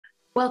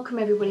Welcome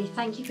everybody.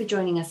 Thank you for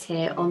joining us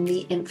here on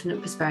the Infinite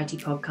Prosperity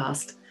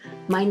Podcast.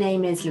 My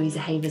name is Louisa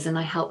and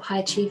I help high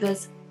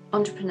achievers,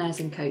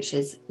 entrepreneurs and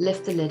coaches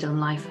lift the lid on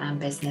life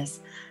and business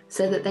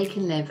so that they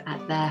can live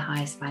at their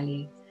highest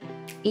value.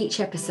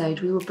 Each episode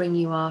we will bring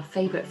you our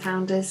favourite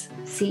founders,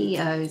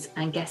 CEOs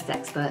and guest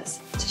experts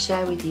to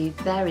share with you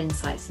their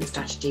insights and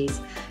strategies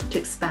to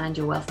expand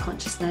your wealth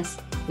consciousness,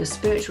 your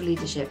spiritual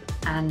leadership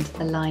and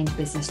aligned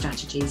business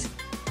strategies.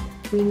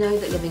 We know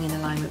that living in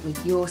alignment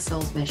with your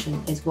soul's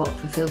mission is what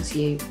fulfills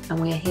you, and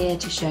we are here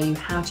to show you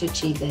how to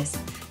achieve this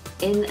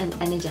in an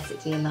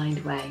energetically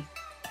aligned way.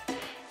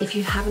 If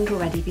you haven't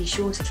already, be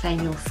sure to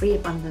claim your free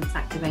abundance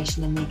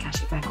activation in the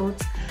Akashic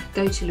Records.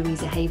 Go to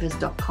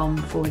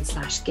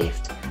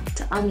louisahavers.com/gift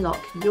to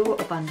unlock your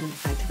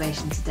abundance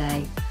activation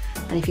today.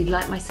 And if you'd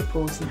like my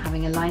support in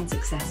having aligned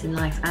success in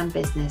life and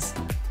business,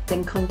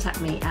 then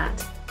contact me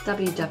at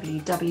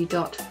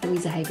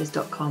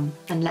www.louisahavers.com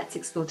and let's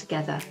explore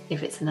together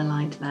if it's an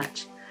aligned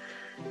match.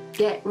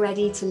 Get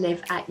ready to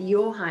live at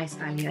your highest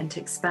value and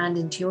to expand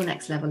into your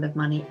next level of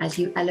money as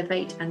you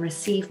elevate and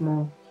receive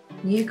more.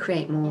 You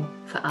create more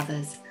for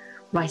others.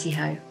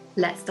 Righty-ho,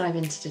 let's dive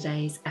into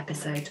today's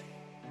episode.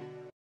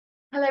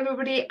 Hello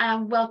everybody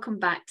and welcome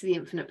back to the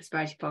Infinite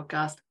Prosperity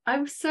Podcast.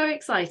 I'm so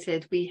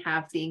excited we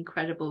have the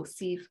incredible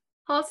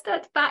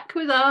Harstad back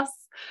with us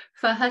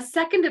for her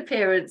second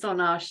appearance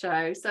on our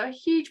show. So a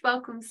huge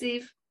welcome,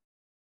 Siv.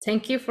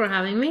 Thank you for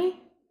having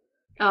me.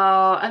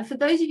 Oh, and for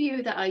those of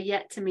you that are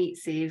yet to meet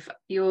Siv,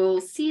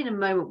 you'll see in a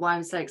moment why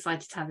I'm so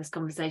excited to have this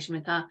conversation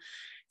with her.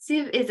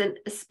 Siv is a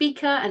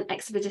speaker, an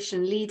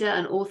expedition leader,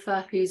 and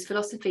author whose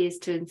philosophy is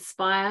to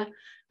inspire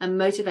and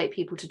motivate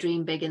people to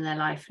dream big in their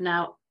life.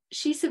 Now,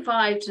 she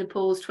survived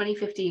Nepal's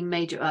 2015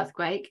 major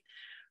earthquake.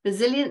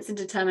 Resilience and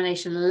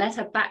determination led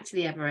her back to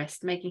the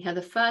Everest, making her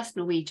the first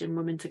Norwegian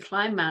woman to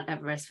climb Mount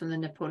Everest from the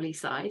Nepali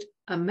side.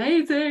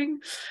 Amazing.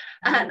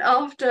 And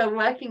after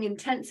working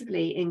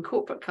intensively in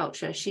corporate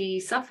culture, she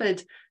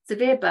suffered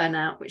severe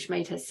burnout, which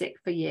made her sick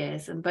for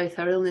years. And both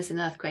her illness and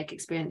earthquake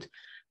experience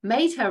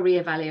made her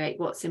reevaluate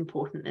what's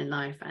important in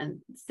life.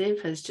 And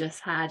Siv has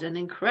just had an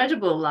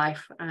incredible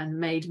life and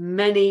made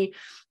many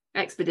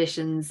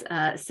expeditions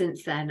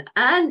since then,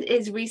 and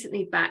is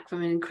recently back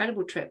from an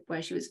incredible trip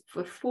where she was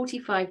for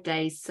 45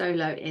 days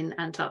solo in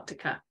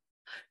Antarctica.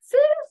 Siv,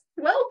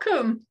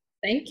 welcome.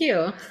 Thank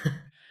you.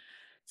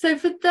 So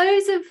for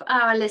those of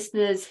our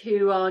listeners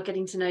who are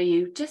getting to know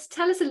you, just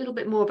tell us a little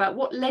bit more about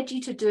what led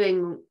you to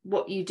doing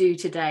what you do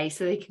today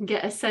so they can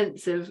get a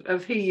sense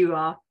of who you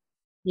are.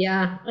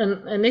 Yeah,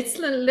 and it's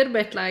a little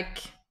bit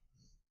like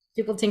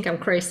people think I'm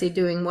crazy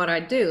doing what I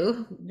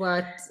do,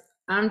 but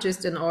I'm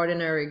just an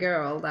ordinary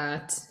girl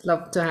that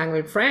loves to hang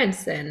with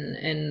friends,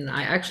 and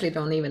I actually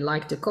don't even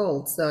like the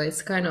cold, so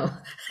it's kind of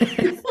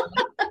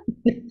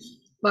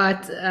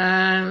but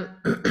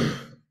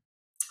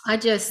I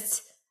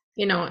just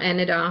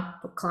ended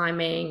up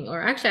climbing,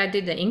 or actually I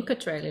did the Inca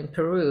Trail in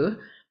Peru,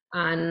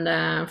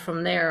 and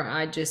from there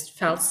I just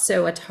felt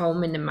so at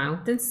home in the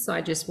mountains, so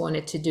I just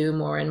wanted to do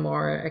more and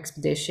more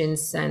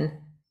expeditions and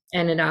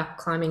ended up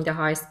climbing the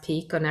highest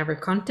peak on every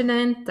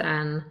continent,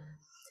 and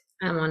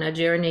I'm on a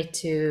journey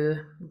to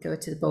go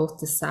to both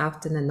the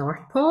South and the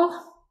North Pole.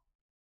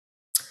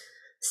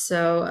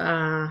 So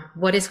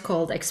what is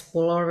called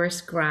Explorer's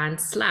Grand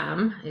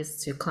Slam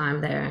is to climb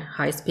the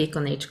highest peak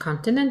on each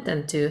continent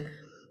and to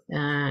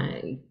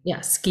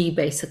ski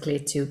basically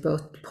to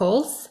both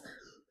poles.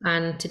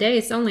 And today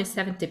it's only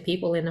 70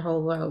 people in the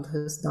whole world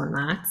who's done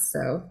that.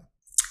 So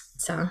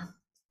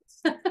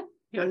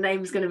your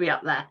name's going to be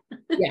up there.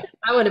 Yeah,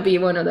 I want to be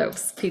one of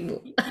those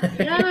people.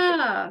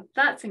 Yeah,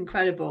 that's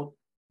incredible.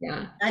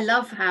 Yeah, I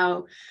love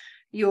how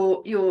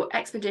your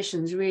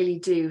expeditions really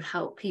do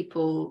help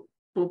people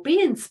be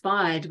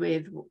inspired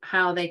with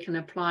how they can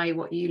apply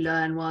what you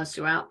learn whilst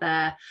you're out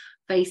there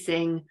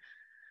facing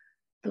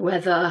the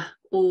weather,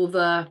 all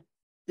the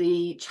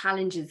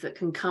challenges that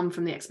can come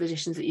from the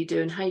expeditions that you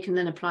do, and how you can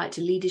then apply it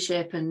to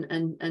leadership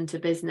and to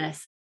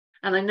business.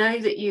 And I know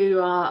that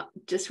you are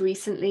just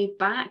recently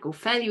back, or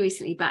fairly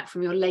recently back,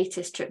 from your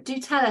latest trip. Do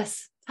tell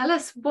us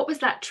what was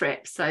that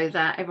trip, so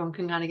that everyone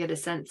can kind of get a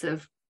sense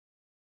of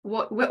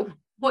what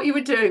you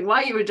were doing,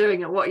 why you were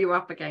doing it, what you were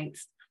up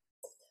against.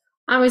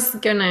 I was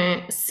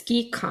gonna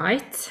ski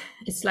kite.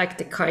 It's like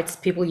the kites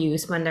people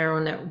use when they're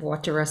on the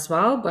water as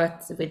well,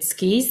 but with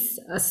skis.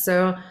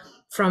 So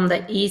from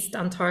the East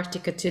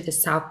Antarctica to the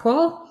South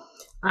Pole,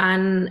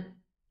 and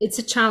it's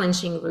a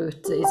challenging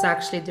route. It's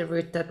actually the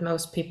route that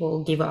most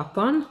people give up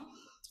on,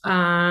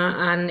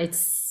 and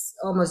it's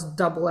almost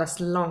double as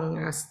long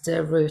as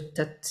the route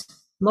that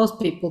most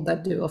people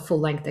that do a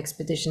full-length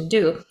expedition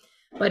do.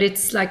 But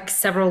it's like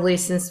several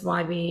reasons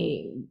why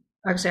we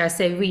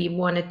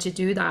wanted to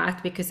do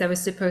that, because I was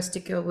supposed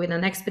to go with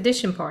an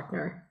expedition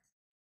partner.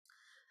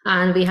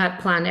 And we had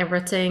planned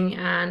everything,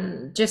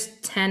 and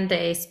just 10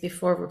 days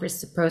before we were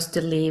supposed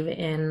to leave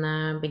in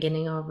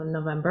beginning of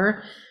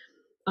November,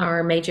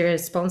 our major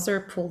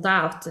sponsor pulled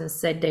out and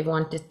said they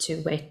wanted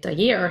to wait a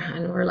year.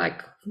 And we're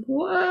like,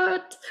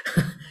 what?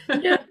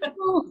 No.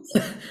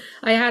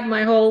 I had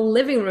my whole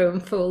living room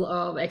full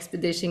of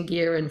expedition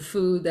gear and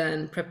food,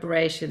 and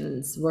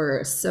preparations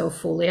were so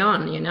fully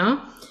on, you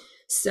know?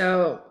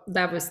 So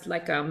that was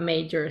like a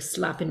major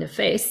slap in the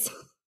face.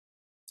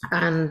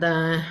 And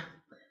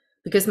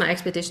because my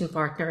expedition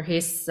partner,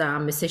 he's a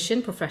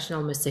musician,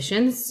 professional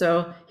musician,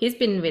 so he's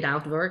been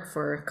without work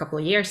for a couple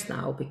of years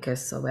now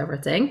because of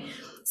everything.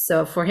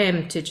 So for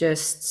him to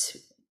just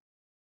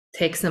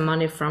take some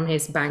money from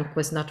his bank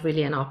was not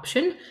really an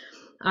option.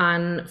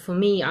 And for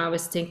me, I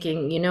was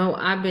thinking, you know,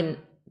 I've been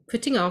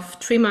putting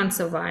off 3 months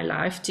of my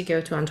life to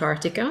go to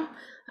Antarctica,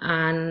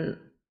 and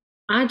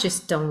I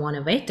just don't want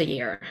to wait a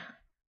year.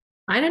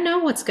 I don't know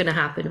what's going to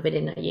happen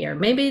within a year.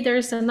 Maybe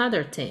there's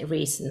another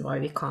reason why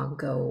we can't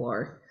go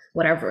or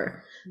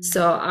whatever.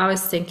 So I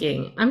was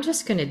thinking, I'm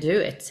just going to do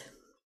it.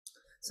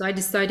 So I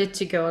decided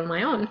to go on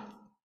my own.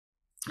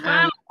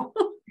 Wow.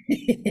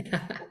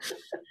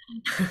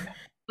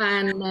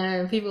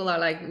 And people are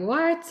like,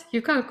 what?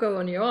 You can't go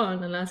on your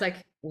own. And I was like,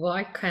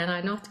 why can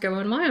I not go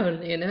on my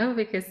own? You know,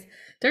 because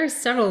there's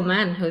several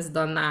men who's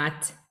done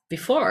that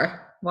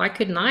before. Why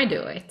couldn't I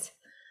do it?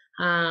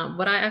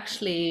 But I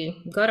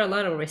actually got a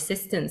lot of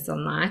resistance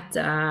on that.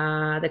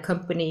 The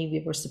company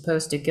we were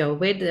supposed to go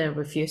with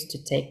refused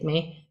to take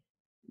me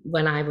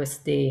when I was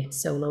the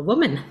solo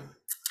woman.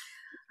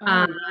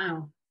 Oh,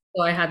 wow.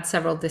 So I had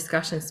several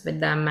discussions with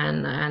them,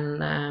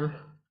 and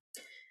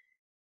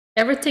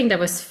everything that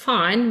was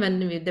fine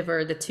when there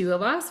were the two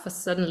of us was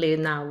suddenly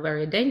now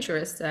very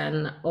dangerous,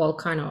 and all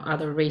kind of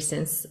other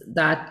reasons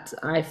that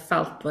I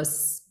felt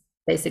was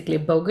basically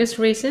bogus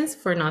reasons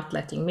for not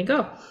letting me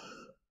go.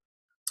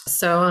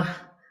 So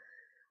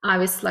I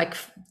was like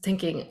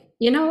thinking,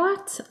 you know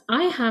what?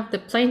 I have the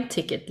plane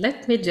ticket.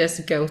 Let me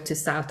just go to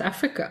South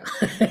Africa.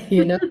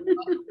 You know,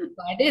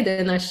 I did,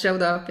 and I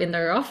showed up in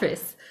their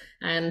office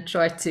and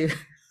tried to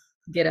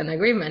get an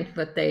agreement,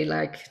 but they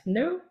like,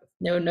 no.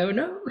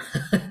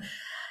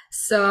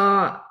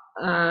 So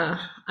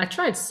I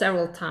tried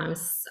several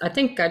times. I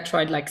think I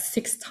tried like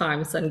 6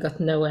 times and got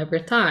no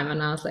every time.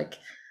 And I was like,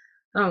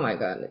 oh my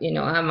God, you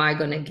know, am I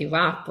going to give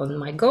up on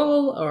my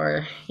goal?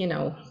 Or, you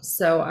know,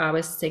 so I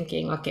was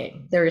thinking,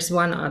 okay, there is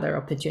one other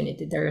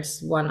opportunity.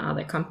 There's one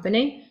other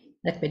company.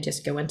 Let me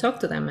just go and talk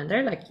to them. And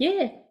they're like,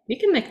 yeah, we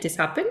can make this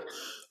happen.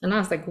 And I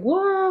was like,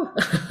 whoa.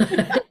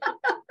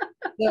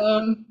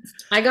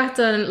 I got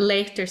a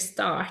later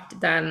start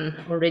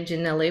than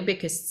originally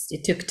because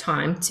it took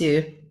time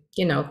to,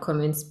 you know,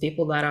 convince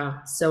people that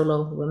a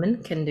solo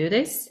woman can do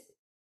this.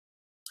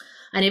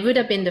 And it would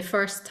have been the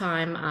first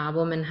time a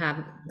woman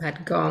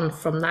had gone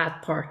from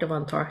that part of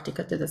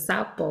Antarctica to the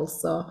South Pole.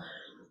 So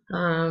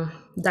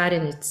that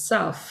in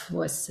itself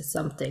was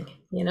something,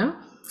 you know?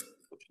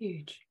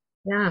 Huge.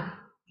 Yeah.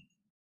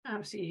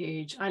 Absolutely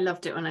huge. I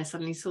loved it when I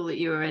suddenly saw that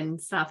you were in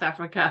South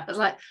Africa. I was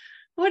like,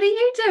 what are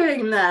you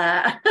doing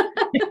there?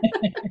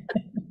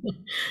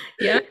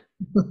 Yeah.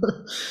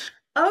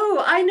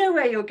 Oh, I know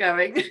where you're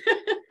going.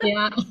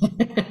 Yeah.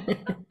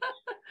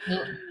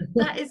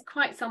 That is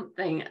quite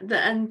something.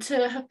 And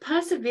to have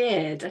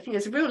persevered, I think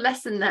there's a real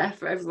lesson there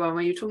for everyone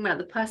when you're talking about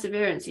the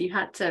perseverance you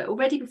had to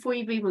already before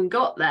you've even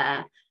got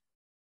there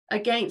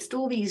against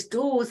all these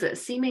doors that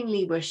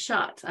seemingly were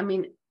shut. I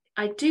mean,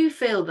 I do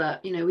feel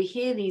that, you know, we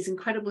hear these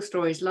incredible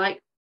stories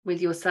like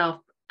with yourself,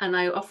 and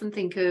I often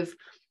think of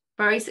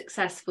very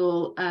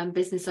successful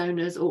business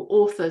owners or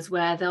authors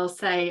where they'll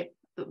say,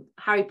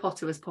 Harry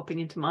Potter was popping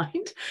into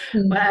mind,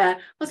 where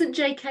wasn't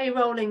J.K.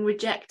 Rowling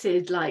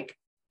rejected like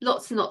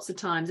lots and lots of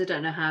times, I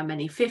don't know how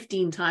many,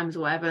 15 times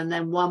or whatever, and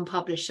then one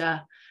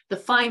publisher, the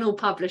final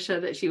publisher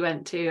that she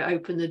went to,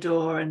 opened the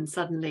door, and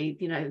suddenly,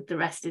 you know, the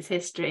rest is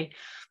history.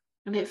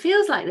 And it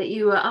feels like that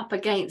you were up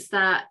against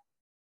that.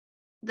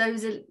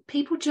 Those are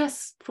people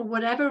just for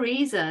whatever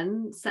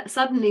reason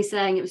suddenly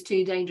saying it was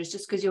too dangerous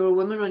just because you're a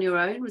woman on your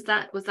own. Was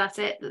that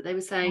it that they were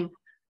saying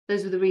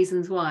those were the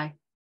reasons why?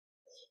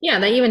 Yeah,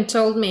 they even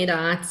told me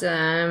that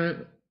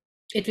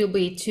it will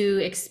be too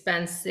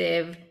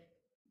expensive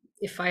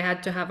if I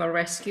had to have a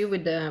rescue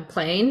with the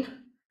plane.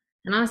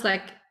 And I was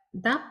like,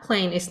 that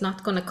plane is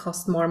not going to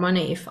cost more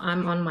money if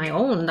I'm on my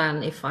own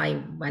than if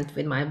I went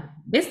with my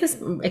business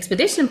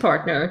expedition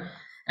partner.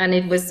 And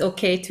it was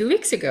okay 2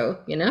 weeks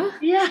ago, you know?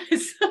 Yes.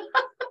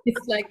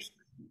 It's like,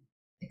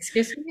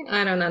 excuse me,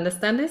 I don't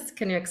understand this.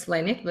 Can you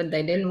explain it? But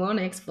they didn't want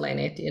to explain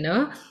it, you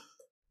know?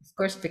 Of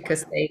course,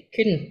 because they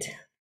couldn't.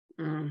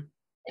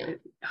 Yeah.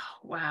 Oh,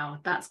 wow,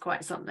 that's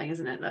quite something,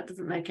 isn't it? That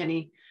doesn't make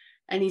any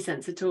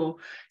sense at all.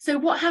 So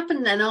what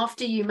happened then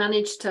after you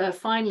managed to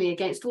finally,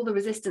 against all the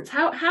resistance,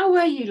 how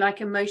were you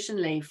like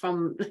emotionally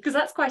from, because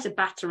that's quite a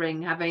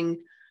battering,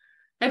 having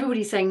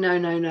everybody saying no,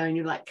 and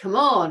you're like, come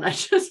on, I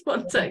just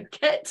want to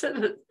get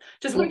to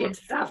the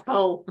South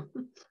Pole.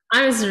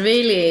 I was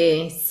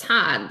really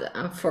sad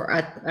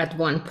at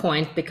one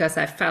point because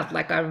I felt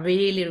like I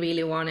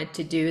really wanted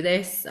to do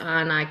this,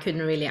 and I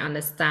couldn't really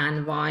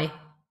understand why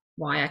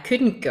I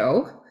couldn't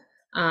go,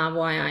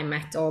 why I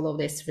met all of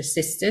this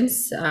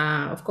resistance.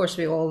 Of course,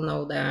 we all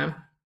know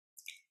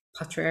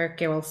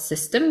patriarchal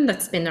system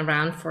that's been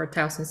around for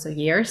thousands of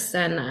years,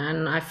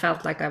 and I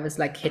felt like I was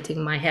like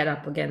hitting my head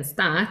up against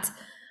that.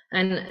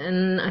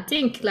 And I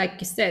think, like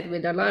you said,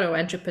 with a lot of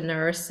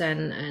entrepreneurs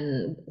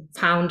and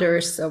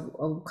founders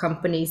of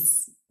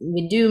companies,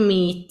 we do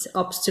meet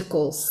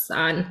obstacles,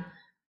 and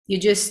you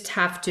just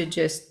have to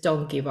just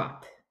don't give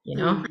up, you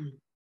know. Mm-hmm.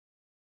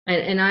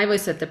 And I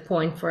was at the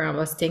point where I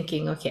was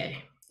thinking,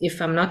 okay,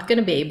 if I'm not going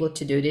to be able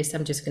to do this,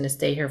 I'm just going to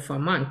stay here for a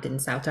month in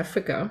South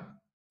Africa.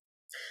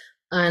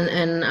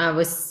 And I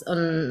was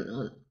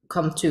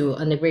come to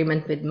an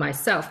agreement with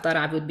myself that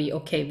I would be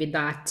okay with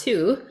that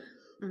too.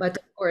 Mm-hmm. But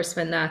of course,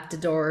 when the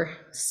door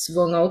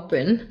swung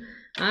open,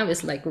 I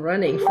was like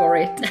running for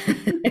it.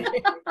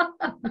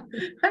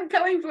 I'm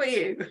coming for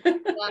you.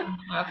 Yeah,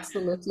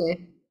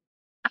 absolutely.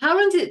 How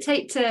long did it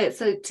take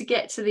to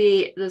get to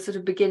the sort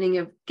of beginning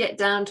of get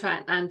down to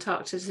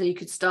Antarctica so you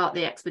could start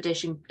the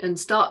expedition and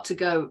start to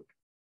go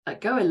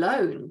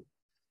alone?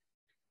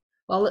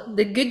 Well,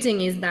 the good thing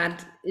is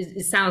that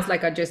it sounds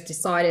like I just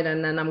decided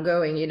and then I'm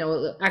going. You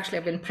know, actually,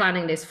 I've been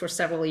planning this for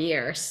several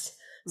years.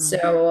 Mm-hmm.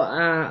 So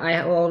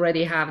I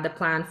already have the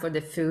plan for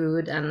the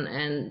food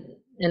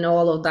and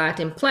all of that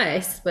in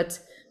place. But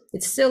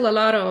it's still a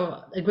lot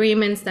of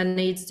agreements that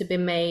needs to be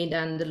made,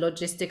 and the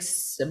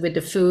logistics with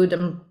the food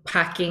and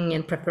packing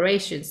and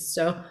preparations.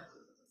 So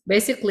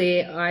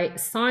basically, I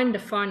signed the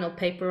final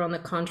paper on the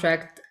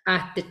contract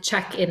at the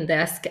check-in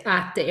desk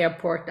at the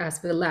airport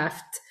as we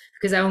left,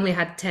 because I only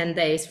had 10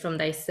 days from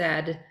they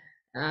said,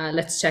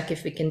 let's check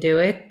if we can do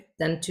it.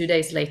 Then 2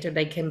 days later,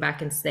 they came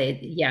back and said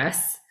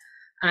yes.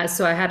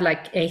 So I had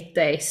like 8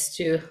 days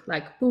to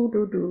like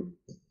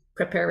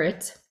prepare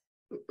it.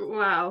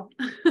 Wow.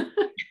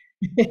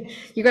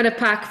 You're going to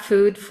pack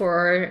food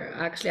for,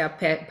 actually I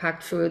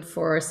packed food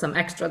for some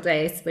extra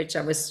days, which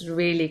I was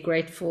really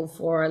grateful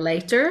for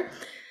later.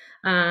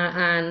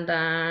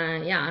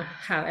 Yeah,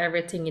 have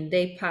everything in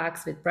day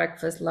packs with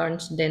breakfast,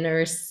 lunch,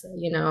 dinners,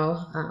 you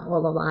know,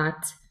 all of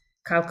that.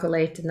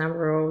 Calculate the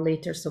number of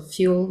liters of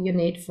fuel you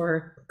need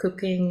for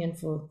cooking and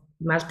for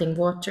melting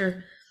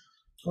water,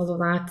 all of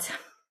that.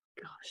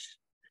 Gosh.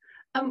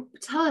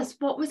 Tell us,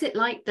 what was it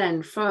like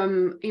then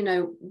from, you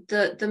know,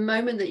 the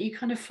moment that you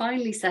kind of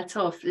finally set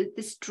off,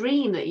 this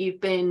dream that you've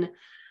been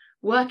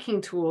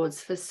working towards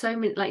for so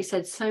many, like you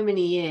said, so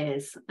many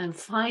years, and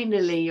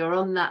finally you're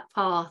on that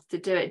path to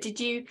do it. Did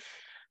you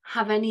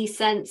have any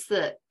sense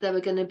that there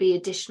were going to be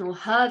additional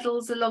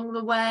hurdles along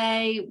the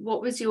way?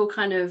 What was your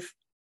kind of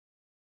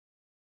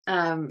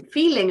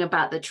feeling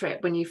about the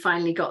trip when you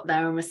finally got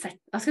there and was set,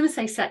 I was going to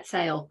say set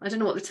sail, I don't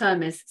know what the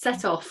term is,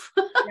 set off?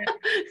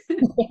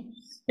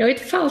 No, it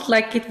felt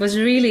like it was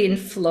really in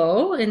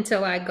flow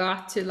until I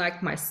got to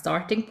like my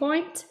starting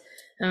point.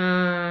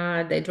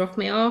 They dropped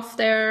me off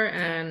there,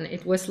 and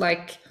it was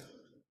like,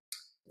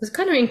 it was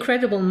kind of an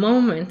incredible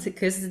moment,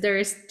 because there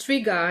is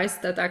 3 guys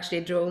that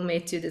actually drove me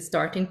to the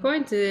starting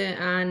point,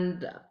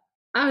 and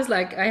I was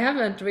like, I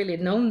haven't really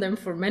known them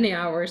for many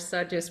hours. So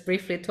I just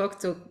briefly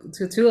talked to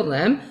 2 of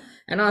them,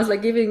 and I was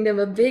like giving them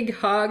a big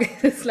hug.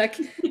 It's like,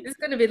 it's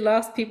going to be the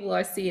last people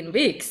I see in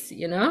weeks,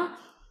 you know?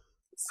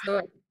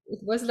 So it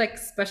was like a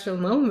special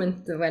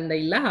moment when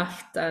they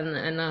left,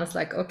 and I was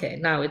like, okay,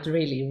 now it's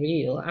really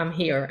real. I'm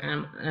here,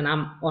 and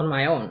I'm on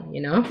my own,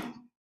 you know?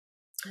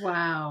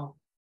 Wow.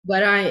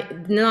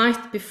 But the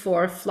night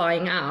before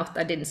flying out,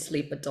 I didn't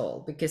sleep at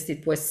all, because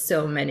it was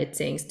so many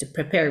things to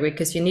prepare,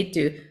 because you need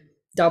to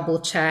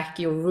double check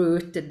your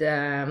route,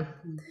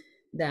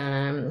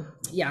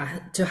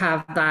 to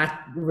have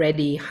that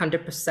ready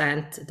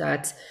 100%,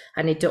 that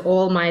I need to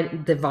all my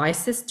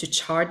devices to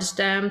charge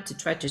them, to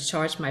try to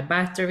charge my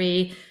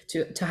battery,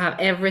 to have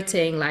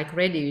everything like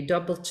ready. You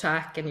double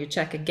check and you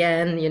check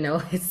again, you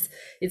know,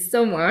 it's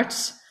so much.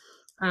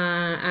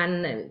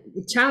 And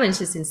the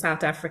challenges in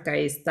South Africa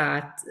is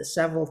that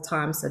several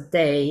times a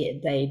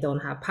day they don't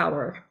have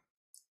power,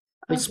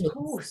 which of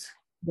course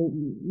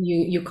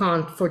you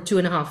can't, for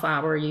 2.5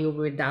 hours you're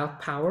without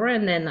power,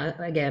 and then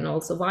again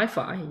also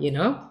Wi-Fi, you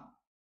know.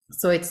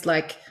 So it's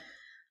like,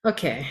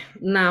 okay,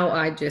 now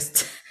I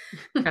just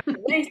have to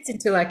wait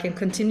until I can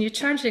continue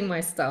charging my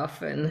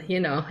stuff, and you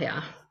know,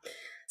 yeah.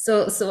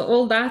 So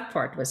all that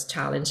part was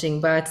challenging,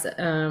 but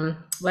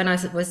when I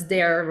was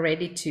there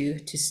ready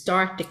to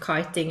start the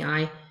kiting,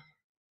 I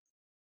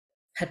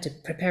had to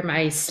prepare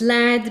my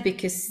sled,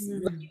 because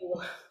when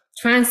you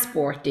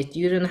transport it,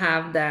 you don't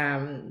have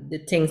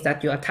the things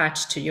that you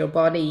attach to your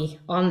body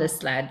on the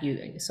sled.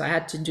 So I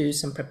had to do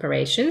some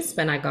preparations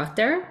when I got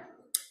there,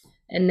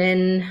 and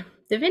then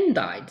the wind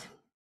died.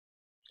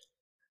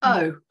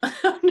 Oh no.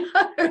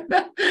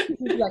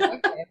 Like,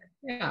 okay,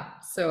 yeah,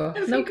 so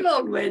no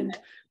long wind.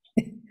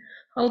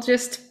 I'll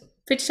just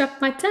pitch up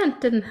my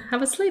tent and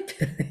have a sleep,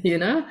 you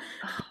know.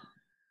 Oh,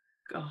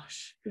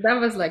 gosh,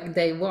 that was like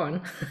day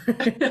 1.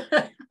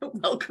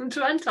 Welcome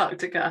to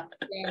Antarctica.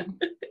 Yeah.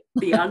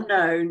 The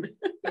unknown.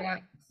 Yeah.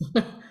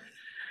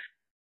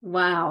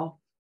 Wow.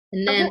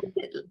 And then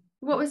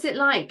what was it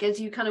like as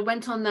you kind of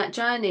went on that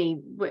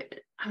journey?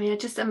 I mean,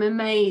 I'm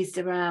amazed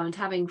around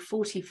having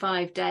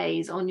 45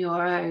 days on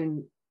your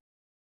own.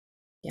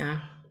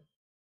 Yeah.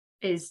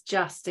 is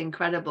just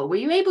incredible. Were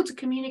you able to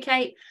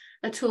communicate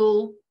at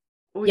all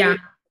with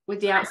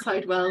the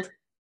outside world?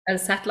 A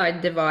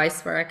satellite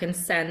device where I can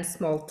send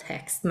small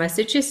text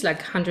messages, like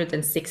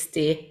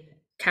 160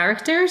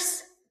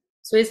 characters.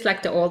 So it's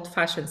like the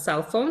old-fashioned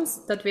cell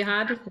phones that we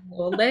had in the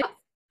old days.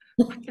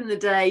 Back in the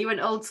day, you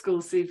went old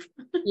school, Sue.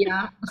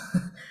 Yeah.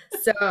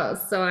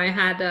 So I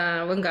had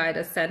one guy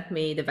that sent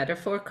me the weather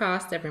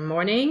forecast every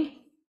morning,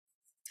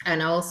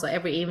 and also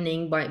every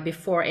evening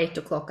before 8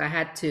 o'clock, I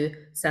had to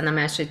send a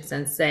message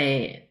and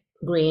say,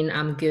 "Green,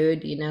 I'm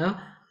good."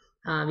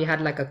 We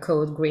had like a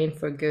code: green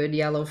for good,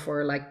 yellow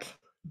for like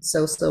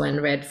so,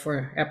 and red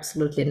for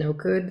absolutely no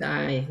good.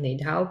 I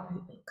need help,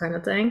 kind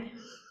of thing.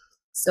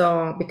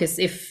 So because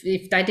if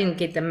I didn't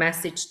get the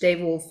message, they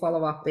will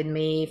follow up with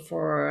me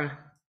for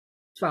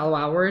 12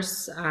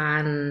 hours,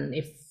 and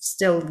if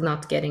still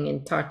not getting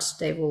in touch,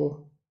 they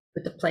will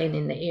put the plane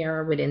in the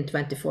air within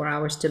 24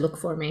 hours to look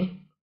for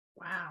me.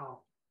 Wow.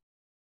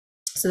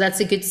 So that's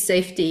a good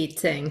safety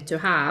thing to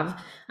have.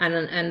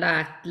 And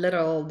that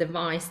little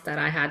device that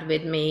I had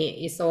with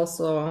me is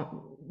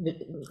also,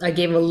 I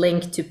gave a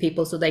link to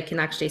people so they can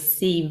actually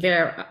see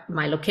where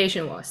my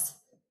location was.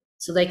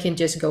 So they can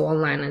just go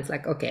online and it's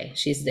like, okay,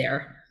 she's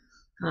there.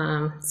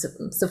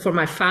 So for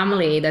my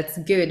family, that's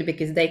good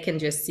because they can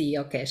just see,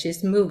 okay,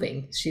 she's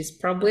moving. She's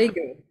probably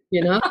good,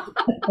 Well,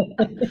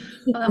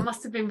 that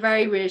must have been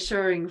very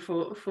reassuring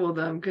for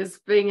them, because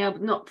being able,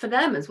 not for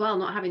them as well,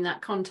 not having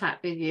that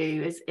contact with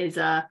you is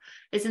an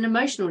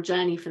emotional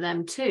journey for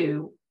them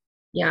too.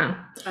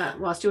 Yeah.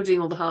 Whilst you're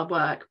doing all the hard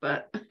work,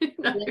 but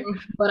yeah,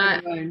 but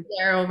I'm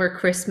there over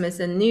Christmas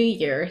and New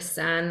Year's,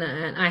 and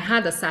I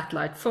had a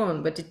satellite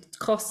phone, but it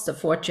costs a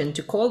fortune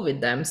to call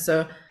with them.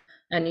 So,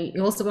 and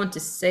you also want to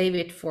save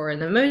it for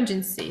an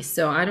emergency.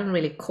 So I don't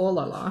really call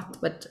a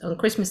lot, but on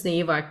Christmas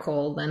Eve I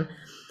called, and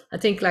I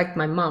think like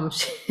my mom,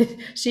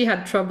 she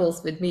had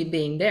troubles with me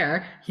being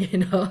there,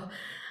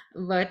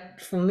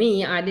 But for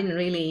me, I didn't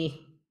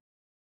really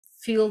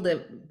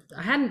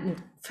I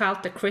hadn't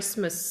felt the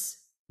Christmas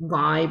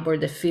vibe or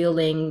the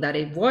feeling that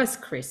it was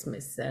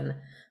Christmas, and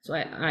so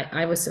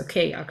I was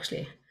okay,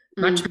 actually,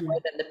 much more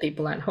than the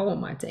people at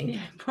home, I think.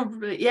 Yeah,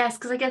 probably, yes,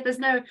 because I guess there's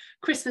no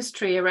Christmas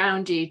tree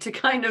around you to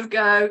kind of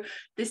go,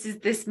 this is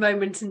this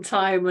moment in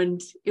time,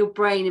 and your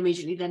brain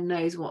immediately then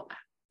knows what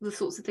the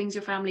sorts of things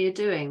your family are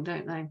doing,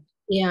 don't they?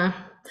 Yeah.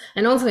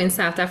 And also in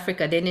South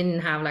Africa, they didn't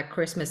have like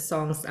Christmas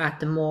songs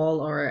at the mall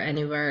or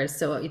anywhere.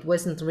 So it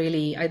wasn't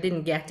really, I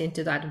didn't get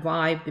into that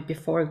vibe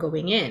before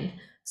going in.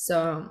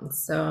 So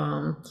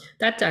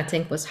that I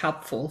think was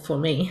helpful for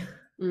me.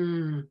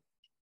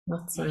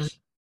 That's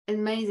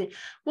amazing.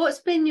 What's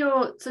been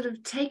your sort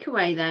of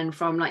takeaway then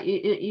from, like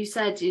you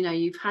said,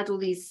 you've had all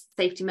these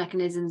safety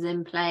mechanisms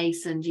in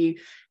place and you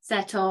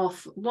set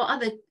off. What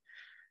other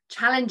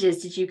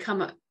challenges did you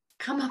come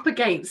up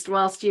against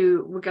whilst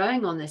you were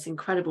going on this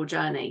incredible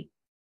journey?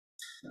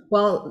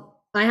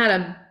 Well, I had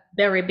a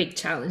very big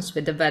challenge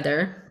with the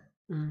weather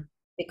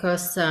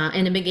because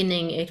in the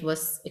beginning it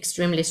was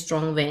extremely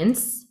strong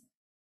winds.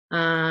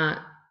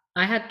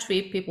 I had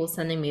 3 people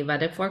sending me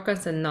weather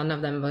forecasts and none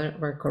of them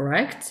were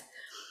correct.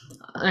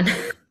 And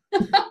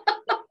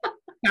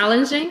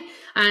challenging,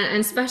 and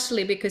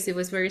especially because it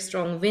was very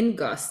strong wind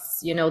gusts,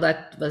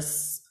 that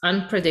was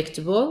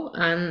unpredictable.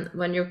 And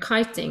when you're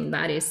kiting,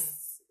 that is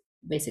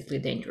basically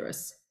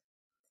dangerous.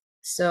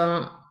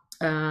 So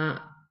I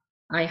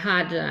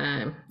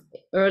had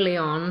early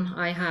on,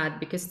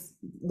 because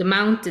the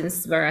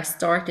mountains where I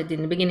started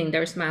in the beginning,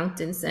 there's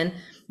mountains and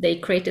they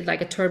created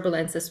like a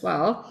turbulence as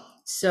well.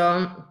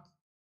 So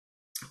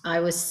I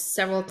was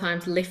several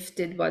times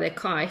lifted by the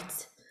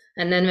kite.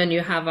 And then when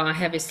you have a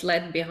heavy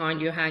sled behind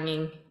you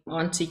hanging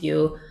onto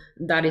you,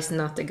 that is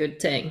not a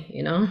good thing,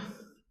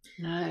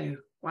 No.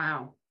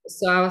 Wow.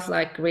 So I was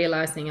like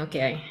realizing,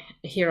 okay,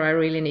 here I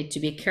really need to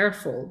be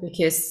careful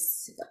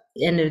because at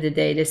the end of the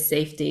day, the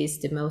safety is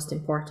the most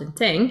important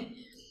thing.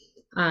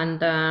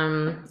 And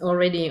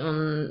already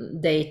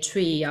on day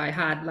 3,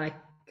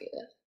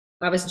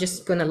 I was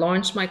just going to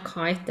launch my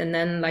kite, and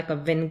then like a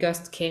wind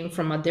gust came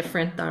from a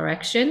different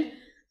direction.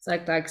 It's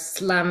like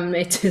slammed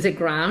me to the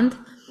ground,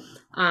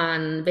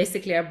 and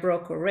basically I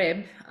broke a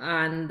rib,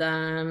 and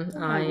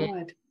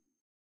I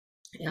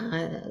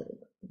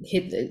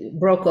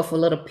broke off a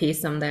little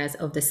piece of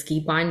the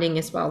ski binding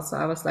as well. So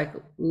I was like,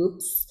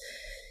 oops,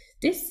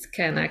 this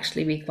can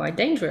actually be quite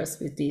dangerous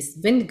with these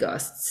wind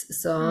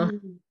gusts. So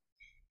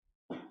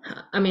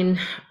I mean,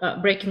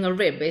 breaking a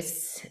rib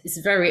is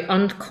very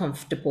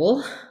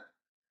uncomfortable,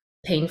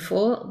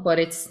 painful, but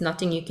it's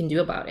nothing you can do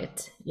about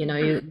it.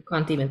 You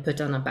can't even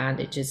put on a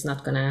bandage. It's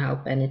not going to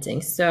help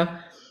anything. So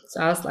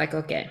I was like,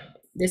 okay,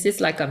 this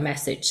is like a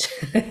message.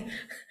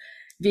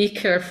 Be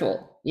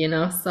careful,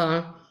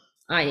 So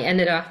I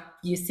ended up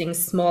using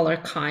smaller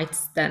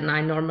kites than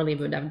I normally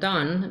would have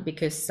done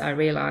because I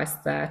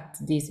realized that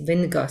these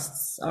wind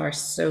gusts are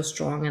so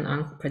strong and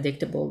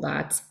unpredictable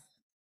that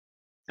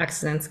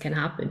accidents can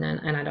happen,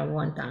 and I don't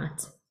want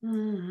that.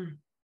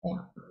 Yeah.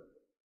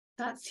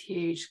 That's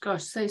huge.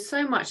 Gosh,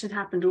 so much had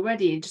happened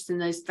already just in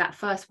that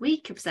first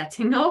week of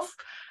setting off.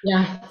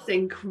 Yeah. It's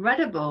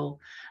incredible.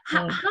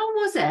 Yeah. How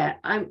was it?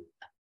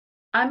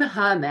 I'm a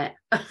hermit,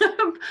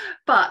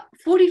 but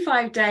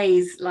 45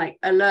 days like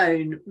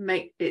alone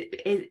make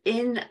it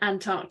in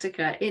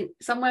Antarctica, in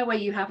somewhere where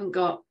you haven't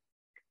got,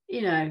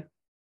 you know,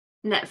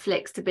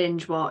 Netflix to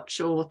binge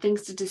watch or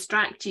things to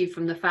distract you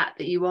from the fact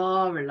that you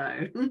are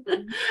alone,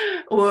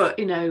 or,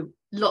 you know,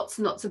 lots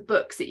and lots of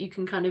books that you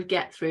can kind of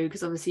get through,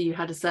 because obviously you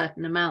had a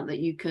certain amount that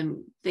you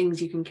can,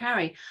 things you can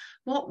carry.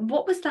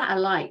 What was that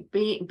like,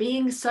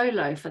 being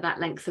solo for that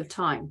length of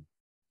time?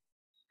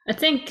 I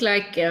think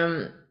like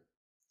in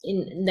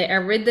the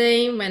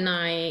everyday when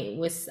I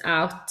was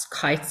out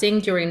kiting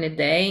during the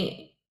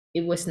day,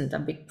 it wasn't a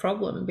big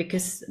problem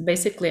because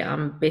basically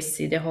I'm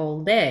busy the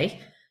whole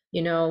day.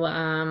 You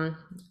know,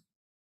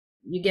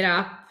 you get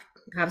up,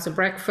 have some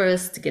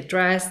breakfast, get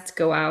dressed,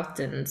 go out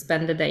and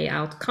spend the day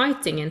out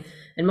kiting.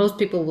 And most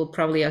people will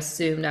probably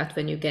assume that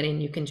when you get in,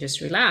 you can just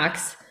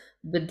relax.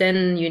 But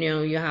then, you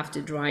know, you have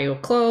to dry your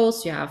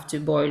clothes, you have to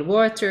boil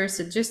water.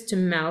 So just to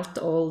melt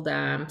all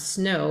the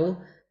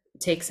snow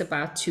takes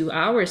about 2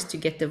 hours to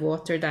get the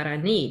water that I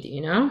need,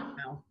 you know?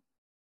 Wow.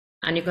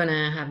 And you're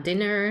gonna have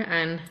dinner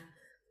and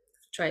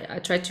I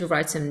try to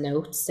write some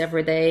notes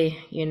every day,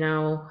 you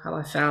know, how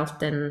I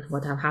felt and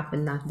what have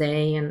happened that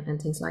day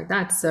and things like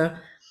that. So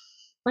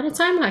by the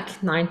time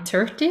like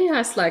 9:30, I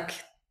was like,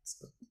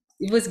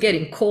 it was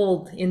getting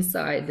cold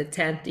inside the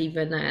tent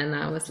even, and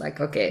I was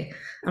like, okay,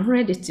 I'm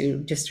ready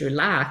to just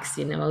relax,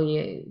 you know.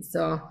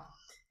 So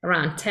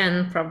around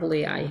 10,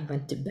 probably I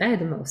went to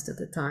bed most of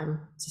the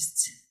time.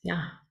 Just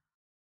yeah.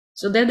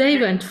 So the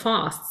day went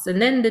fast, and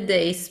then the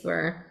days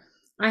where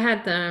I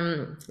had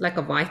like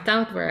a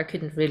whiteout where I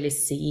couldn't really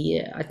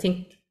see. I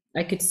think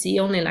I could see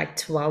only like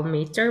 12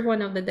 meter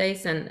one of the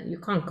days, and you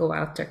can't go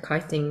out there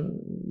kiting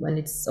when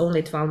it's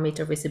only 12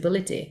 meter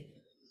visibility.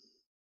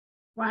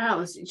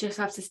 Wow, so you just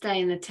have to stay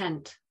in the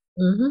tent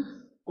Mm-hmm.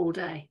 all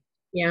day.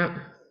 Yeah.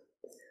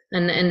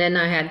 And then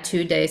I had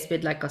 2 days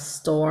with like a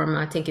storm.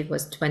 I think it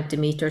was 20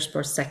 meters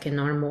per second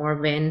or more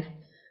wind.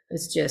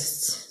 It's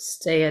just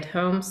stay at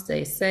home,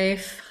 stay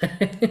safe.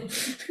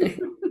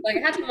 Like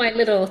I had my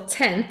little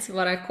tent,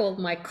 what I called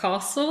my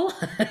castle.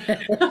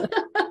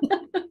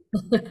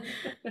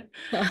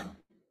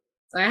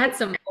 So I had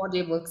some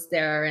audiobooks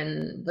there,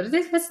 but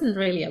it wasn't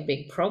really a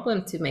big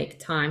problem to make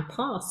time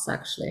pass.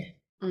 Actually,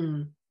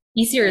 Mm,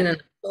 easier yeah. than I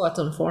thought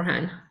on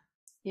forehand.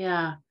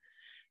 Yeah.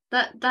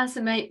 That's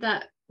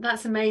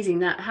amazing,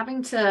 that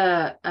having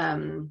to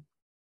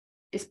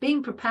it's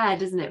being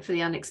prepared, isn't it, for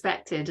the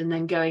unexpected, and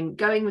then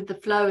going with the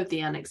flow of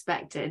the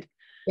unexpected,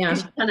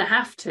 because Yeah, you kind of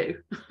have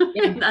to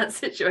yeah, in that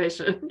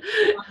situation.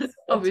 absolutely.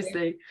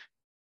 Obviously.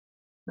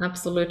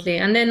 Absolutely.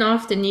 And then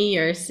after New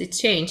Year's, it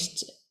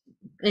changed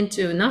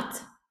into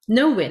not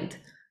no wind.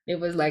 It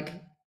was like,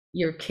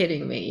 you're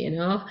kidding me, you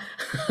know?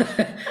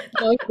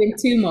 No, it's been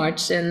too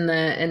much, and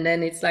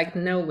then it's like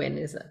no wind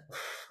is,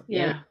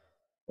 yeah, Yeah.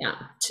 yeah.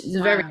 It's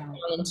very Wow.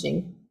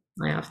 challenging,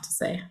 I have to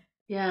say.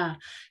 Yeah.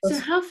 So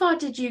how far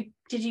did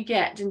you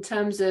get in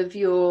terms of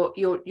your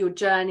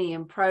journey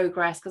and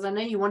progress? Because I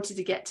know you wanted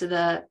to get to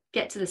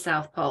the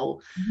South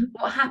Pole. Mhm.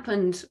 What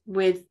happened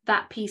with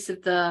that piece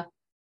of the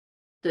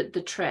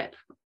trip?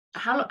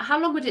 How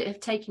long would it have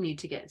taken you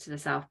to get to the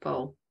South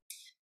Pole?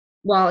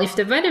 Well, if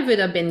the weather would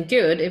have been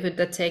good, it would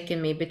have taken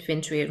me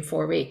between 3 and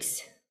 4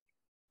 weeks.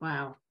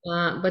 Wow.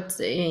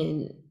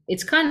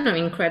 It's kind of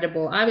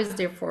incredible. I was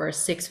there for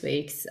 6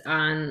 weeks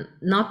and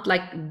not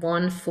like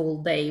one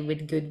full day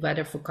with good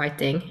weather for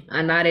kiting.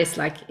 And that is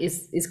like,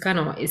 is kind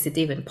of, is it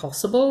even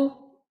possible?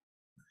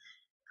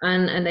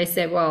 And they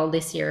said, well,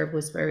 this year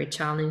was very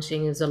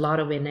challenging. There's a lot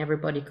of wind.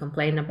 Everybody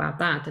complained about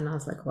that. And I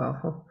was like,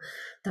 well,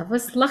 that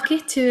was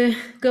lucky to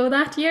go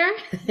that year.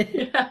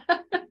 Yeah.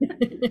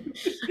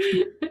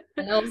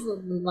 And also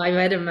my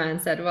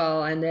weatherman said,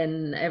 well, and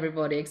then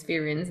everybody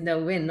experienced no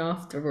wind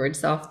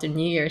afterwards after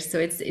New Year. So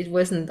it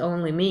wasn't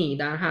only me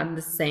that had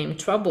the same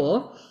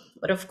trouble.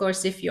 But of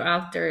course, if you're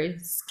out there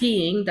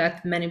skiing,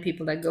 that many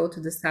people that go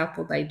to the South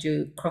Pole, they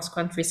do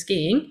cross-country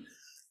skiing,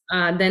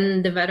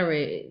 then the weather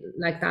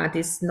like that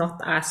is not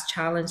as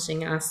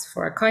challenging as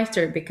for a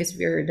kiter because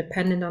we're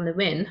dependent on the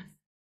wind.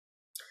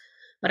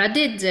 But I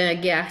did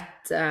get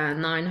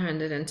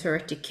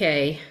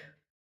 930K,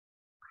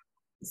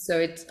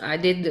 so I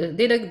did a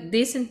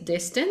decent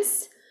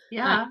distance, uh,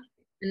 Yeah.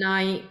 and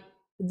I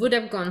would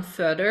have gone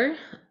further,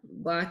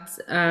 but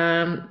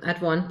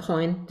at one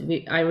point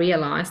I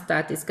realized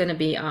that it's going to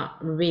be a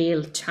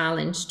real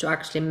challenge to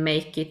actually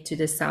make it to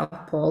the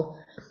South Pole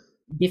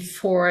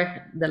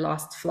before the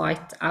last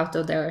flight out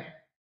of there,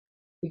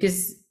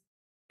 because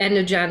end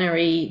of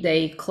January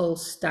they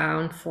close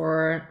down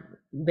for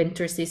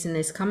winter season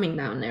is coming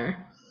down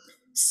there.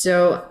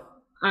 So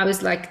I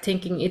was like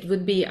thinking it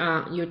would be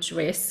a huge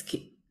risk.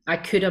 I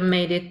could have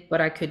made it,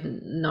 but I could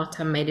not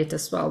have made it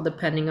as well,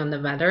 depending on the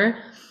weather.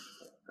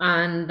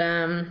 And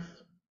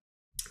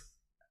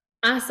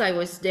as I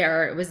was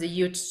there, it was a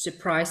huge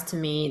surprise to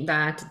me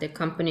that the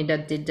company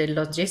that did the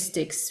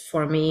logistics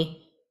for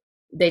me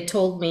they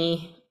told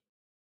me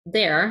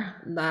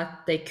there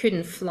that they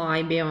couldn't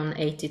fly beyond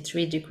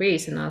 83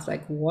 degrees. And I was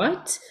like,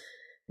 what?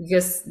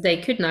 Because they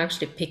couldn't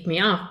actually pick me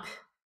up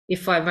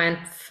if I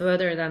went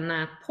further than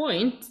that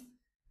point.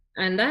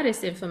 And that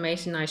is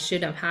information I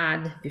should have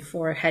had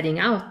before heading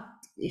out,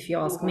 if you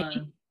ask me.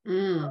 Wow.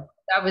 Mm.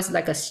 That was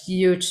like a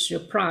huge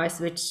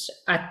surprise,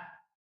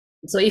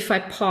 so if I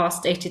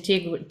passed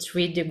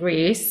 83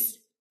 degrees,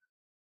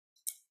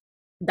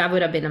 that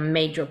would have been a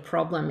major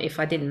problem if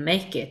I didn't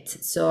make it.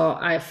 So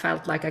I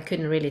felt like I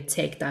couldn't really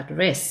take that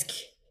risk,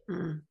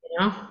 you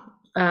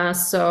know?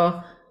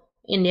 So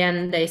in the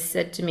end, they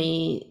said to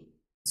me,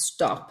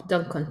 stop,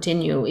 don't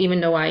continue, even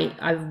though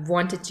I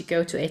wanted to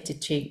go to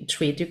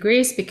 83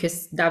 degrees,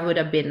 because that would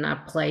have been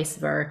a place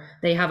where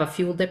they have a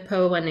fuel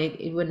depot, and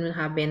it wouldn't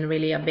have been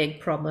really a big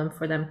problem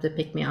for them to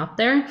pick me up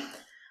there.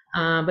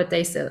 But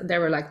they said, they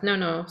were like,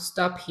 no,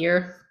 stop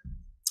here.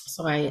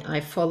 So I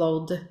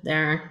followed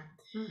their,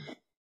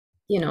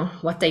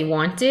 what they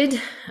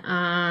wanted.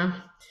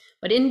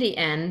 But in the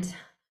end,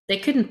 they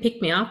couldn't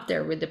pick me up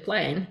there with the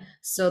plane.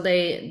 So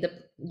they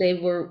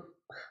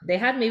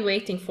had me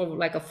waiting for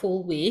like a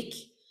full week,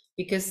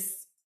 because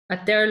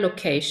at their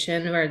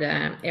location where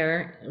the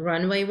air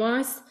runway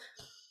was,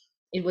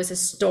 it was a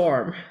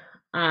storm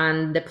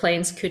and the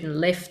planes couldn't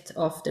lift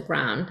off the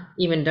ground,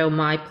 even though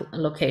my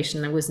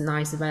location, it was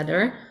nice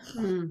weather.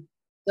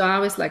 So I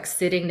was like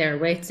sitting there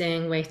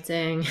waiting,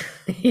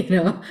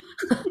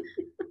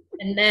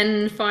 and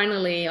then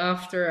finally,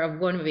 after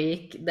 1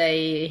 week,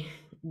 they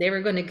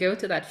were going to go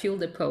to that fuel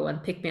depot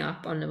and pick me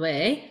up on the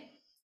way.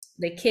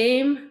 They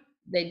came,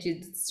 they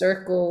did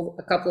circle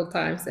a couple of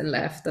times and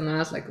left, and I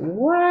was like,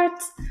 what?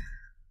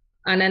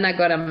 And then I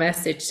got a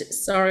message,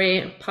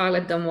 sorry,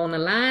 pilot don't want to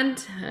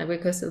land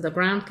because of the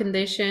ground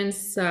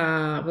conditions.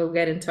 We'll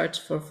get in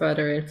touch for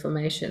further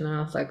information. And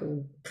I was like,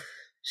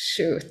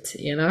 shoot,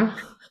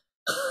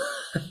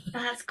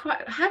 That's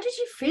quite. How did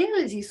you feel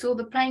as you saw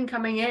the plane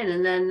coming in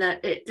and then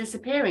it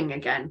disappearing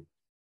again?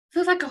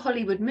 Feels like a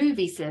Hollywood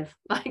movie, Siv.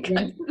 Like, Yeah.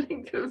 I can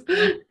think of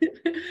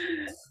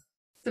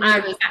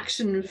some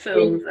action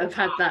films have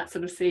had that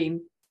sort of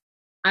scene.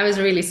 I was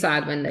really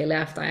sad when they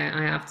left. I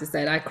have to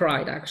say, I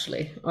cried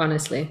actually,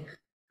 honestly,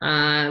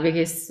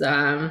 because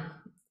I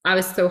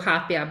was so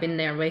happy. I've been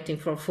there waiting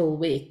for a full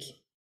week,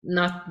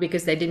 not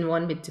because they didn't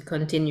want me to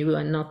continue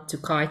and not to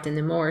kite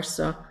anymore.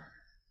 So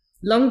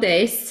long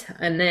days,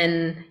 and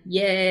then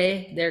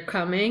yay, they're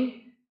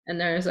coming, and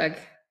there's like,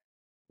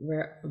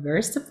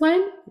 where's the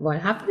plane? What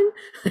happened?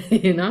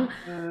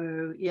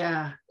 Oh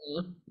yeah.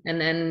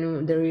 And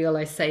then the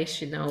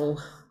realization, oh,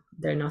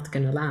 they're not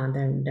gonna land.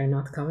 They're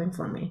not coming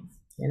for me.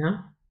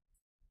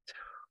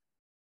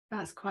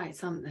 That's quite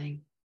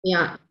something.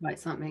 Yeah. Quite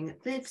something.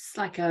 It's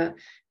like not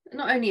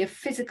only a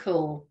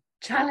physical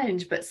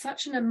challenge, but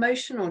such an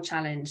emotional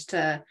challenge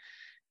to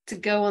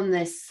go on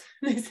this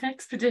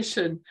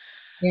expedition.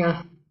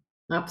 Yeah,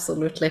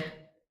 absolutely.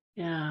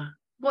 Yeah.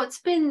 What's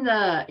been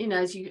the,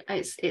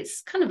 as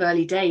it's kind of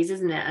early days,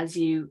 isn't it? As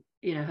you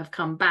have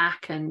come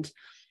back, and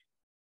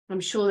I'm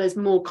sure there's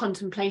more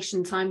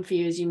contemplation time for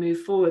you as you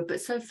move forward.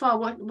 But so far,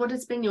 what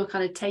has been your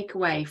kind of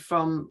takeaway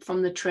from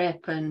the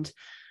trip, and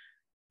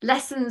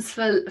lessons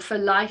for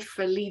life,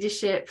 for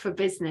leadership, for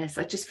business?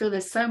 I just feel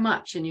there's so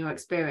much in your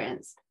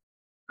experience.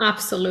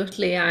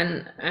 Absolutely.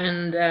 And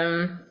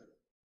I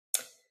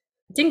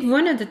think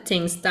one of the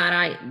things that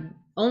I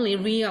only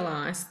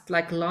realized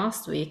like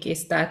last week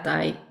is that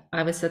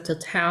I was at a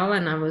hotel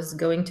and I was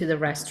going to the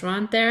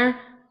restaurant there.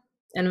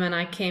 And when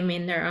I came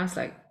in there, I was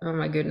like, oh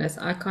my goodness,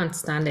 I can't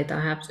stand it. I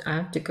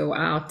have to go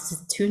out.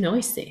 It's too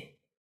noisy.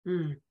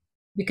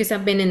 Because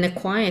I've been in the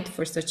quiet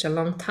for such a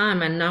long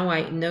time, and now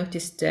I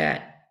noticed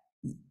the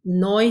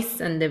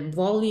noise and the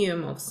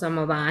volume of some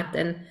of that.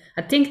 And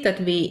I think that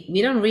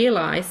we don't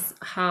realize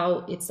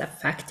how it's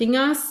affecting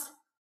us,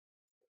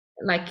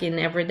 like in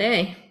every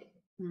day.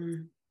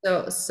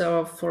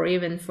 So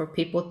for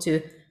people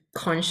to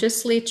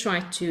consciously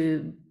try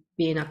to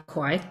be in a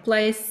quiet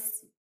place,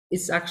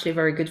 it's actually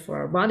very good for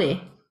our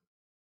body.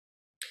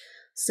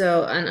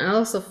 So, and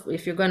also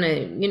if you're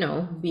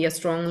gonna, be a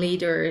strong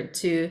leader,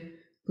 to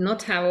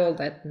not have all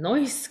that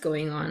noise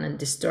going on and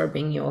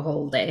disturbing your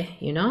whole day,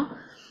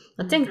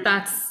 I think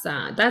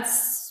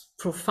that's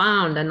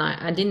profound, and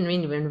I didn't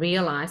even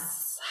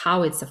realize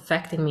how it's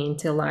affecting me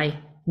until I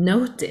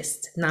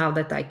noticed now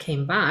that I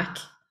came back,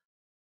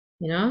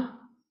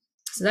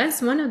 So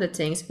that's one of the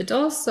things, but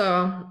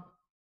also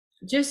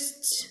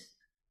just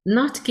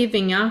not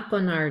giving up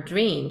on our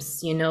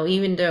dreams,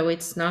 even though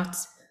it's not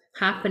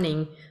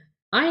happening.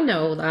 I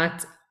know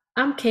that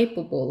I'm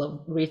capable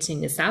of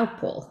reaching the South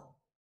Pole.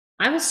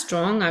 I was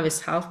strong, I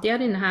was healthy, I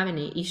didn't have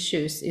any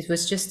issues. It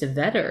was just the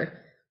weather.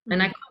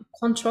 And I can't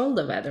control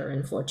the weather,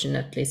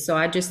 unfortunately. So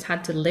I just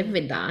had to live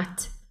with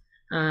that.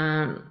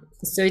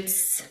 So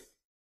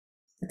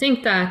I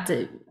think that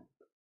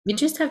we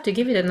just have to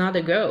give it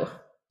another go.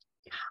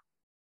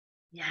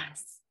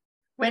 Yes.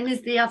 When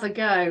is the other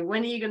go?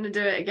 When are you going to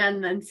do it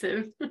again then,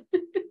 Sue?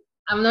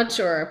 I'm not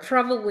sure.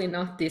 Probably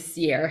not this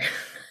year.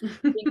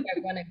 think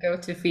I'm gonna go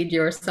to Fiji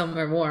or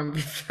somewhere warm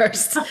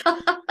first.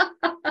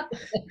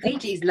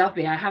 Fiji's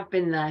lovely. I have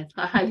been there.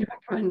 I highly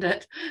recommend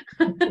it.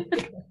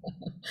 And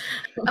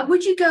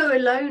would you go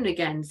alone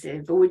again,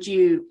 Ziv, or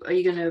are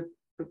you going to,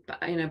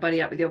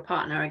 buddy up with your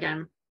partner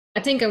again?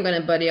 I think I'm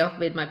gonna buddy up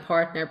with my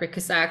partner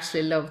because I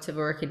actually love to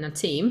work in a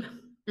team.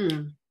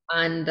 Mm.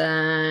 And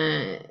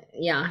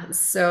yeah,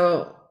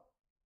 so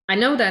I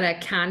know that I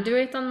can do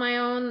it on my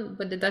own,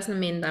 but it doesn't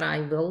mean that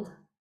I will.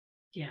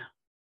 Yeah.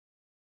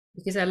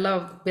 Because I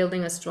love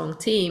building a strong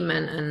team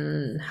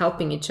and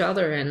helping each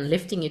other and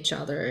lifting each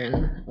other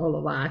and all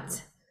of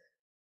that.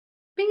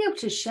 Being able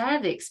to share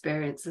the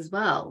experience as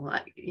well,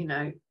 like,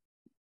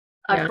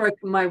 I've Yeah.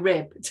 broken my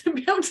rib, to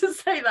be able to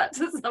say that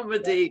to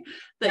somebody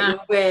that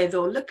you're with,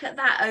 or look at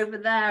that over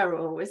there,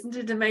 or isn't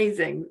it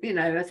amazing?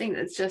 I think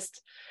it's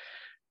just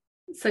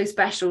so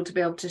special to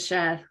be able to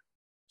share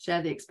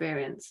the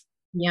experience.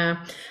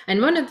 Yeah.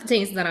 And one of the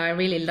things that I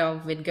really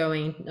love with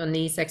going on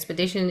these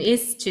expeditions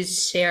is to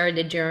share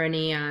the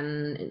journey.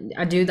 And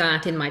I do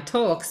that in my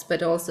talks,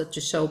 but also to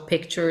show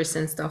pictures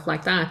and stuff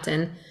like that.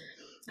 And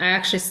I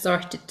actually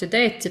started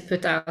today to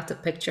put out a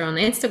picture on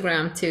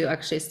Instagram to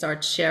actually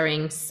start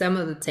sharing some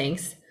of the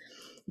things,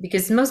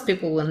 because most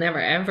people will never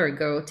ever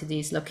go to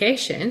these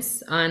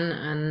locations,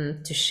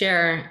 and to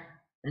share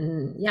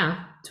and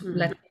to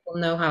let people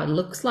know how it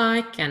looks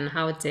like and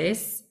how it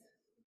is.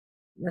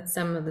 That's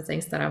some of the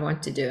things that I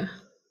want to do.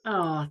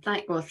 Oh,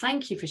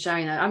 thank you for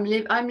sharing that. I'm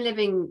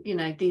living,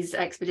 these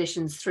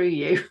expeditions through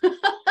you.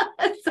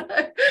 So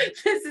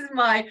this is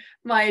my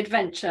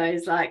adventure,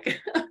 is like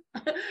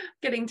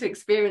getting to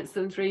experience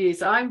them through you.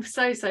 So I'm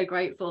so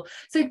grateful.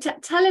 So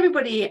tell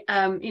everybody,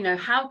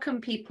 how can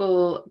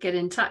people get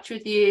in touch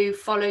with you,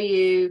 follow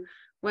you?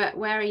 Where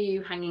are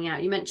you hanging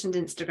out? You mentioned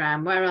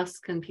Instagram. Where else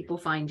can people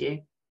find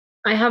you?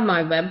 I have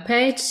my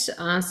webpage,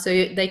 so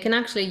they can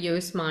actually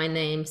use my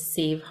name,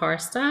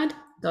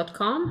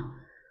 thehelixmethod.com,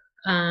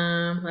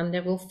 and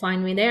they will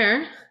find me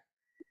there.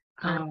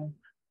 Oh,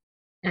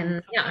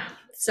 and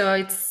so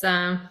it's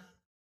a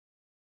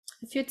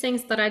few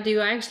things that I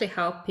do. I actually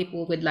help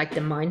people with like the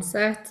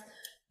mindset,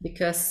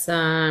 because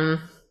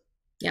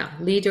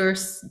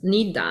leaders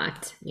need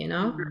that,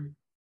 and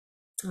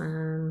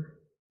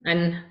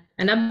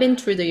I've been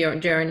through the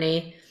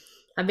journey.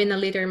 I've been a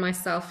leader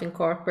myself in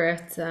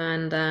corporate,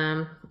 and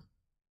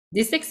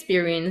this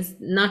experience,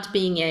 not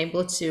being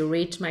able to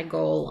reach my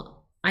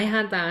goal, I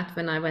had that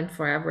when I went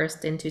for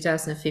Everest in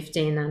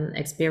 2015 and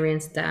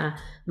experienced a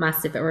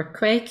massive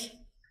earthquake.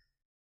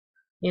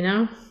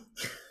 Oh,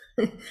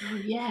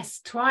 yes,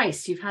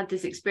 twice you've had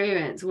this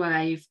experience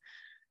where you've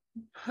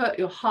put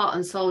your heart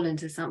and soul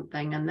into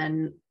something, and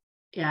then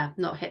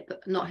not hit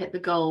the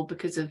goal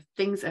because of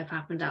things that have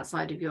happened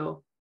outside of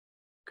your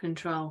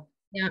control.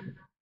 Yeah,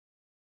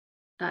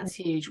 that's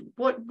huge.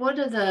 What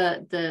are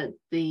the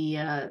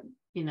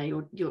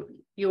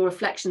your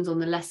reflections on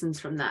the lessons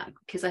from that?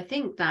 Because I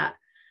think that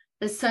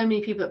there's so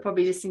many people that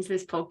probably listening to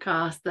this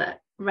podcast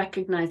that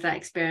recognize that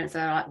experience.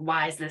 They're like,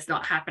 why is this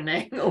not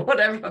happening? Or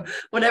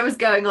whatever's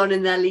going on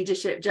in their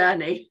leadership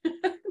journey.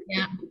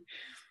 Yeah.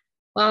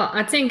 Well,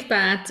 I think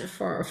that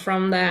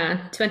from the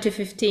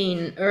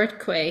 2015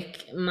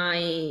 earthquake, my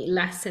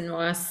lesson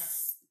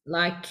was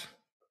like,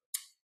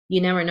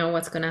 you never know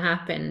what's going to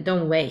happen.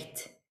 Don't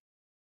wait.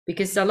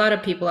 Because a lot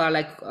of people are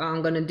like, oh,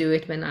 I'm going to do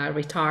it when I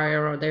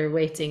retire, or they're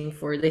waiting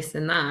for this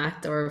and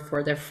that, or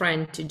for their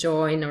friend to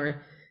join,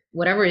 or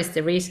whatever is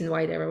the reason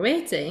why they were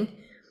waiting.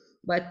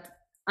 But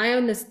I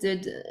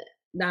understood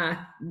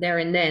that there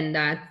and then,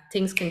 that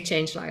things can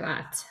change like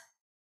that.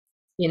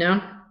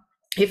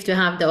 If you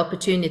have the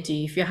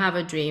opportunity, if you have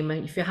a dream,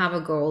 if you have a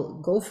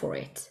goal, go for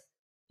it.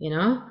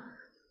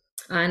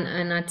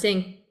 And I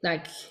think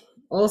like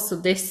also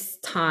this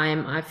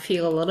time I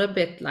feel a little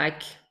bit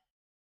like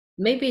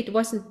maybe it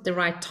wasn't the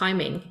right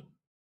timing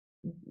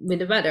with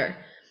the weather.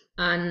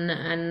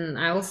 And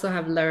I also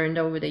have learned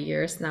over the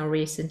years now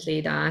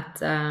recently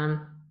that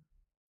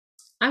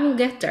I will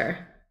get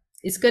there.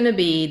 It's going to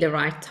be the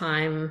right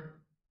time,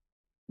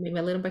 maybe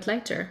a little bit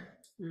later.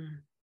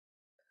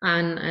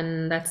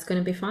 And that's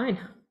going to be fine.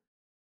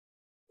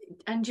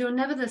 And you're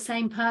never the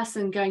same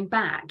person going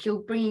back. You're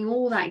bringing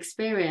all that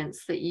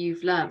experience that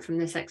you've learned from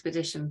this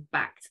expedition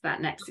back to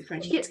that next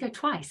experience. You get to go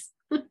twice.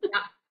 So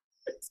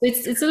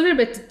it's a little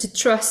bit to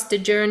trust the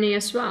journey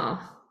as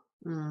well.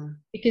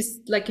 Because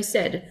like you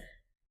said,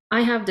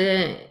 I have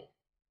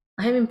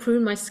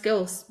improved my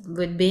skills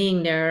with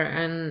being there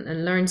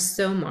and learned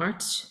so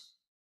much.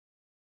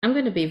 I'm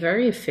going to be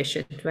very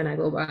efficient when I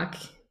go back.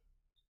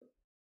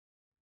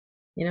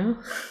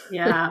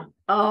 Yeah.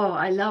 Oh,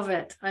 I love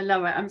it.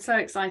 I'm so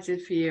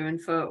excited for you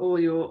and for all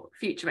your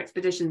future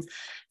expeditions.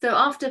 So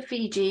after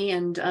Fiji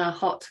and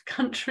hot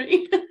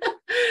country,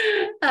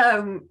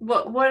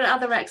 what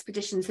other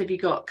expeditions have you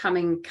got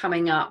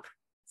coming up?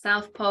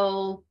 South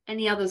Pole,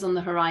 any others on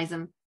the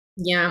horizon?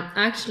 Yeah,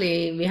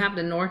 actually we have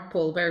the North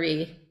Pole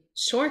very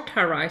short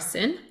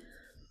horizon.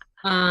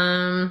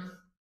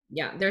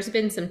 There's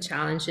been some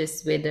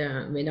challenges with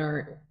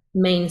our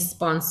main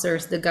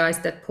sponsors, the guys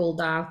that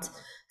pulled out.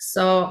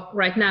 So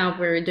right now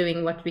we're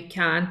doing what we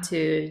can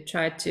to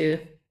try to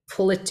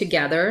pull it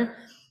together.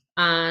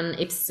 And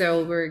if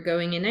so, we're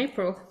going in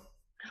April.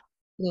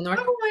 In the North.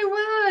 Oh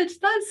my word,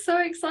 that's so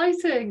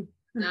exciting.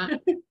 Yeah.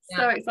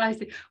 So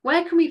exciting.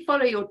 Where can we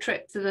follow your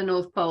trip to the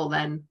North Pole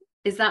then?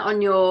 Is that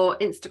on your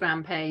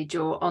Instagram page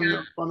or on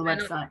the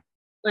website?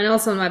 And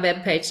also on my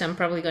webpage, I'm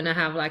probably gonna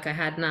have, like I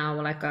had now,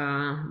 like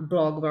a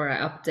blog where I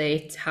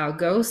update how it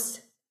goes.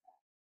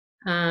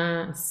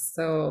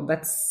 So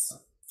that's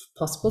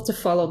possible to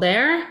follow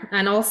there.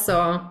 And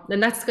also, then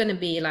that's gonna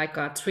be like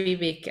a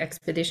 3-week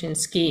expedition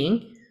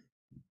skiing.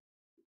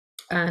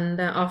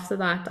 And after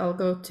that, I'll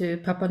go to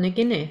Papua New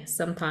Guinea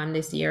sometime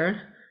this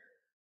year,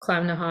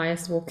 climb the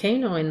highest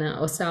volcano in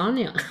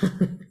Oceania.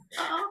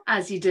 Oh,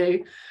 as you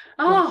do.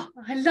 Oh,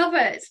 I love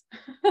it.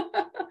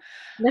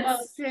 Well,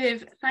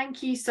 Siv,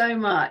 thank you so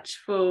much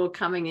for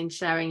coming and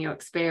sharing your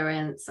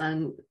experience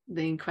and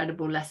the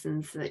incredible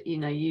lessons that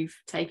you've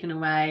taken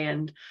away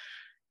and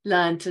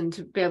learned, and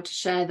to be able to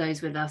share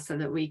those with us so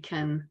that we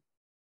can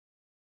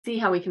see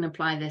how we can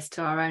apply this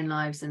to our own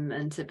lives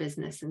and to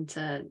business, and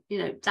to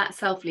that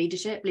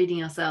self-leadership,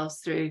 leading ourselves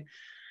through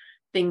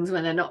things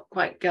when they're not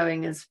quite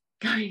going as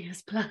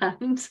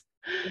planned.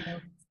 Yeah.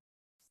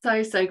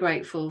 So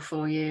grateful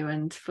for you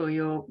and for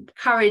your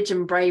courage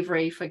and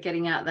bravery for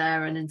getting out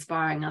there and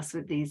inspiring us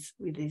with these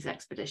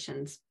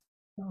expeditions.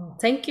 Oh,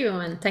 thank you,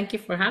 and thank you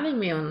for having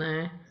me on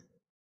the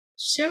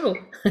show.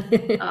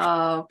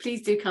 Oh,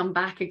 please do come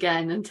back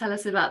again and tell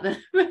us about the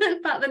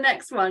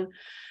next one.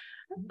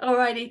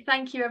 Alrighty,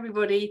 thank you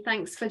everybody.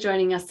 Thanks for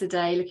joining us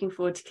today. Looking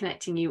forward to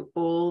connecting you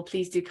all.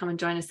 Please do come and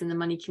join us in the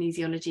Money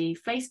Kinesiology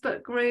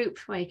Facebook group,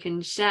 where you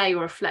can share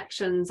your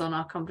reflections on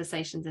our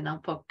conversations in our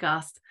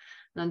podcast.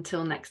 And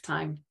until next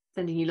time,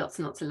 sending you lots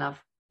and lots of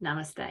love.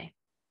 Namaste.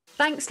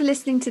 Thanks for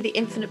listening to the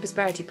Infinite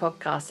Prosperity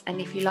Podcast.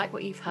 And if you like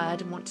what you've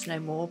heard and want to know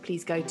more,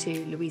 please go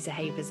to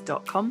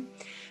louisahavers.com.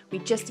 We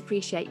just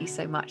appreciate you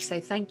so much. So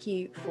thank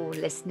you for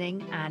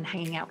listening and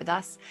hanging out with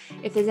us.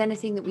 If there's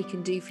anything that we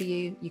can do for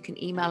you, you can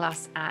email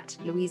us at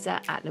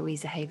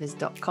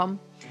louisa@louisahavers.com.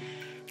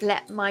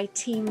 Let my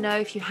team know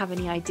if you have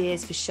any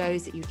ideas for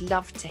shows that you'd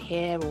love to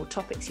hear or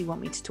topics you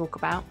want me to talk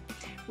about.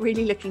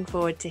 Really looking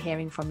forward to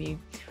hearing from you.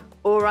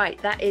 All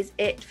right, that is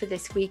it for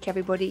this week,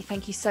 everybody.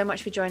 Thank you so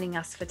much for joining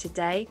us for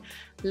today.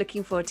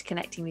 Looking forward to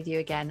connecting with you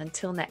again.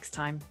 Until next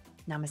time,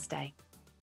 namaste.